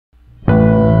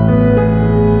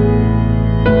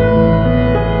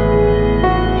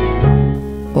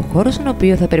χώρος στον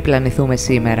οποίο θα περιπλανηθούμε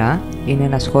σήμερα είναι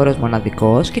ένας χώρος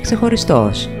μοναδικός και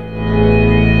ξεχωριστός.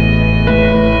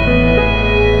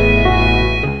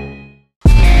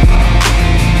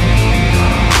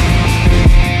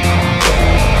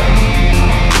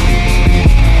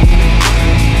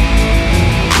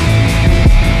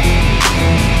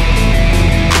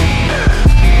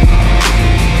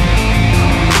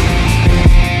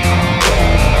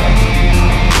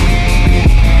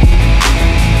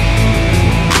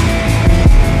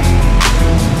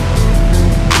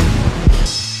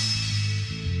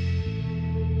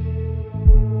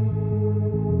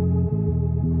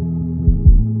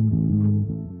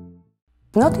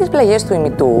 Νότιες πλαγιές του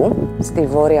Υμηττού, στη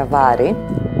Βόρεια Βάρη,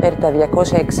 περί τα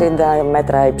 260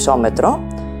 μέτρα υψόμετρο,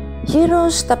 γύρω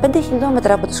στα 5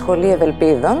 χιλιόμετρα από τη σχολή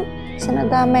Ευελπίδων,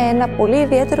 συναντάμε ένα πολύ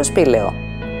ιδιαίτερο σπήλαιο.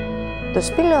 Το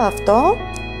σπήλαιο αυτό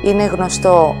είναι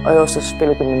γνωστό ως το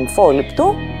σπήλαιο του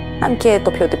Νυμφολήπτου, αν και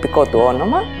το πιο τυπικό του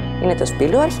όνομα είναι το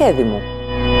σπήλαιο Αρχέδημου.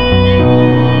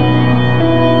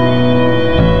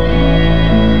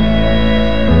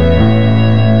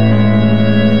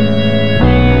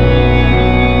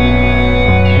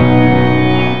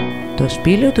 Το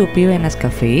σπήλαιο, του οποίου ένα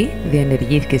σκαφί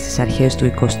διενεργήθηκε στις αρχές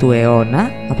του 20ου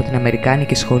αιώνα από την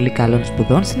Αμερικάνικη Σχολή Καλών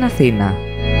Σπουδών στην Αθήνα.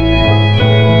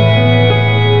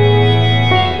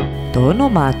 Το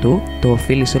όνομά του το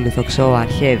οφείλει στο λιθοξώο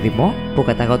Αρχέδημο που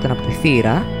καταγόταν από τη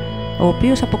θύρα, ο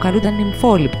οποίος αποκαλούνταν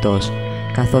Νυμφόληπτος,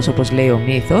 καθώς, όπως λέει ο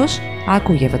μύθος,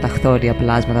 άκουγε αυτά τα χθόρια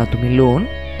πλάσματα να του μιλούν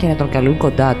και να τον καλούν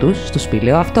κοντά τους στο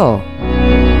σπήλαιο αυτό.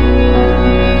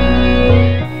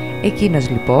 Εκείνος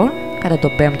λοιπόν, κατά το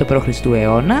 5ο π.Χ.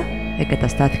 αιώνα,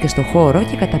 εγκαταστάθηκε στο χώρο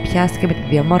και καταπιάστηκε με τη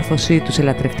διαμόρφωσή του σε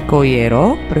λατρευτικό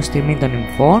ιερό προς τιμή των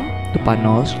νυμφών, του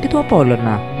Πανός και του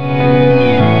Απόλλωνα.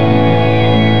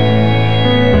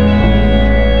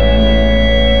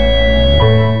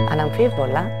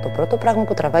 Αναμφίβολα, το πρώτο πράγμα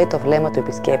που τραβάει το βλέμμα του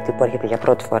επισκέπτη που έρχεται για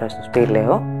πρώτη φορά στο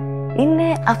σπήλαιο είναι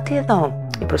αυτή εδώ,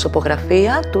 η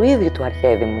προσωπογραφία του ίδιου του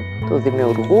Αρχέδημου, του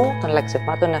δημιουργού των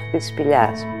λαξευμάτων αυτής της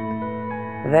σπηλιάς.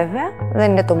 Βέβαια,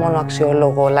 δεν είναι το μόνο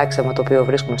αξιόλογο λάξευμα το οποίο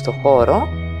βρίσκουμε στο χώρο,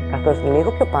 καθώς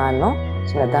λίγο πιο πάνω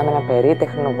συναντάμε ένα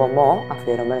περίτεχνο βωμό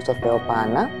αφιερωμένο στο Θεό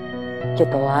Πάνα και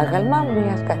το άγαλμα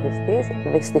μιας καθιστής,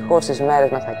 δυστυχώς στις μέρες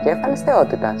μας ακέφαλης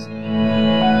θεότητας.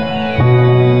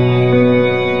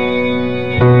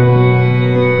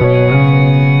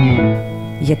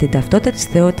 Για την ταυτότητα της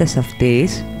θεότητας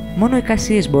αυτής, μόνο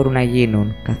εικασίες μπορούν να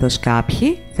γίνουν, καθώς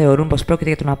κάποιοι θεωρούν πως πρόκειται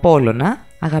για τον Απόλλωνα,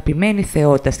 αγαπημένη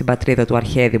θεότητα στην πατρίδα του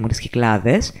Αρχέδημου της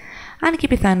Κυκλάδες, αν και οι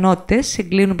πιθανότητες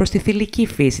συγκλίνουν προς τη θηλυκή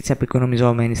φύση της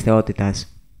απεικονομιζόμενης θεότητας.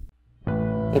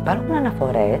 Υπάρχουν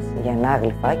αναφορές για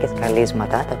ανάγλυφα και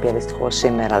σκαλίσματα, τα οποία δυστυχώς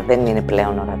σήμερα δεν είναι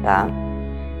πλέον ορατά,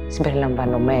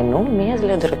 συμπεριλαμβανομένου μιας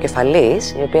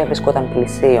λεοντεροκεφαλής, η οποία βρισκόταν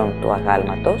πλησίον του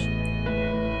αγάλματος,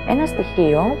 ένα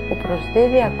στοιχείο που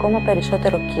προσδίδει ακόμα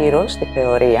περισσότερο κύρος στη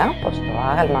θεωρία πως το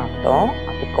άγαλμα αυτό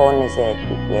απεικόνιζε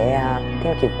τη Γαία,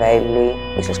 την Κιβέλη,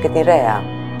 ίσως και τη Ρέα.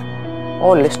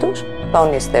 Όλες τους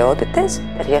χθόνιες θεότητες,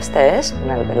 ταιριαστές,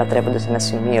 να λατρεύονται σε ένα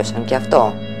σημείο σαν και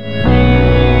αυτό.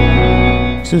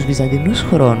 Στους βυζαντινούς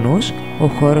χρόνους, ο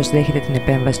χώρος δέχεται την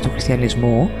επέμβαση του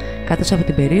χριστιανισμού, καθώς από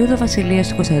την περίοδο βασιλείας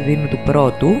του Κωνσταντίνου του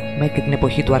Πρώτου μέχρι και την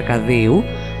εποχή του Αρκαδίου,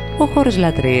 ο χώρος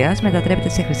λατρείας μετατρέπεται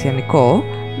σε χριστιανικό,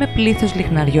 με πλήθος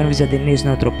λιχναριών βυζαντινής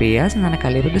νοοτροπίας να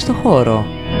ανακαλύπτονται στο χώρο.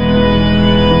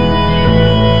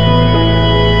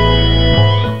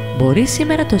 Μπορεί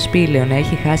σήμερα το σπήλαιο να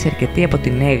έχει χάσει αρκετή από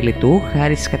την έγκλη του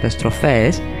χάρη στις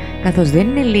καταστροφές, καθώς δεν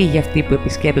είναι λίγοι αυτοί που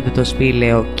επισκέπτονται το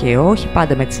σπήλαιο και όχι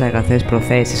πάντα με τις αγαθές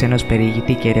προθέσεις ενός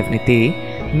περιηγητή και ερευνητή,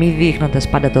 μη δείχνοντας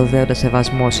πάντα το δέοντα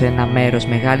σεβασμό σε ένα μέρος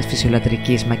μεγάλης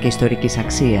φυσιολατρικής μα και ιστορικής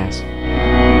αξίας.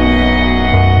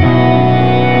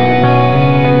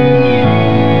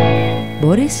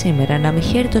 Μπορεί σήμερα να μην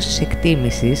χαίρει τόσης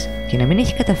εκτίμησης και να μην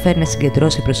έχει καταφέρει να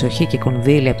συγκεντρώσει προσοχή και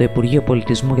κονδύλια από το Υπουργείο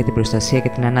Πολιτισμού για την προστασία και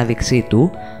την ανάδειξή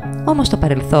του, όμως στο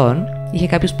παρελθόν είχε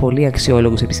κάποιους πολύ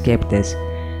αξιόλογους επισκέπτες.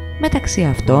 Μεταξύ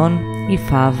αυτών η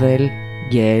Φάβελ,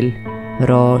 Γκέλ,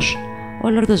 Ρος, ο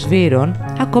Λόρδος Βύρων,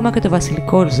 ακόμα και το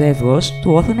βασιλικό ζεύγος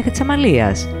του Όθωνα και της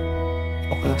Αμαλίας.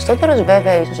 Ο γνωστότερος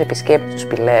βέβαια ίσως επισκέπτης του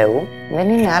σπηλαίου δεν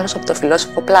είναι άλλος από το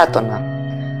φιλόσοφο Πλάτωνα,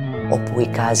 όπου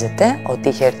εικάζεται ότι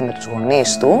είχε έρθει με τους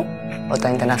γονείς του,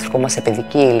 όταν ήταν ακόμα σε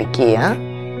παιδική ηλικία,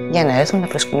 για να έρθουν να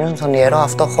προσκυνήσουν τον ιερό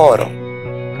αυτό χώρο.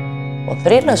 Ο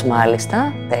θρύλος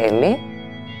μάλιστα θέλει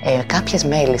κάποιες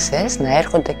μέλισσες να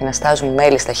έρχονται και να στάζουν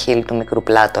μέλι στα χείλη του μικρού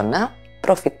Πλάτωνα,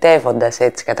 προφητεύοντας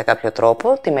έτσι κατά κάποιο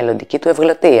τρόπο τη μελλοντική του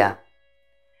ευγλωτία.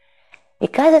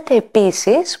 Εικάζεται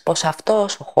επίσης πως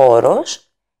αυτός ο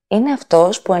χώρος είναι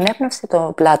αυτός που ενέπνευσε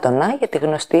τον Πλάτωνα για τη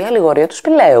γνωστή αλληγορία του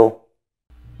σπηλαίου.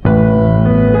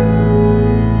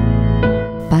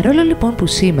 Παρόλο λοιπόν που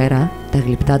σήμερα τα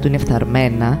γλυπτά του είναι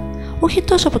φθαρμένα, όχι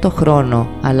τόσο από το χρόνο,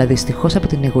 αλλά δυστυχώς από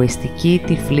την εγωιστική,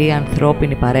 τυφλή,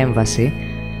 ανθρώπινη παρέμβαση,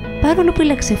 παρόλο που οι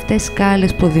λαξευτές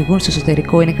σκάλες που οδηγούν στο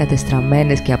εσωτερικό είναι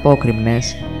κατεστραμμένες και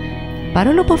απόκρημνες,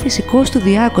 παρόλο που ο φυσικός του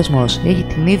διάκοσμος έχει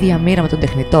την ίδια μοίρα με τον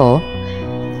τεχνητό,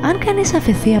 αν κανείς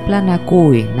αφαιθεί απλά να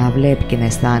ακούει, να βλέπει και να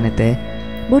αισθάνεται,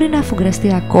 μπορεί να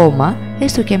αφουγκραστεί ακόμα,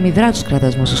 έστω και αμυδρά τους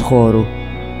κραδασμούς του χώρου.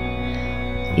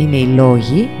 Είναι οι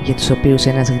λόγοι για τους οποίους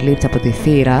ένας γλύπτης από τη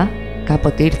θύρα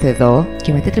κάποτε ήρθε εδώ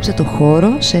και μετέτρεψε το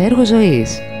χώρο σε έργο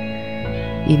ζωής.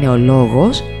 Είναι ο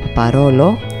λόγος που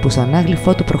παρόλο που σαν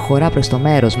άγλυφό του προχωρά προς το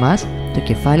μέρος μας, το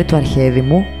κεφάλι του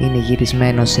Αρχέδημου είναι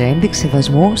γυρισμένο σε ένδειξη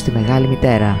σεβασμού στη Μεγάλη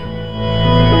Μητέρα.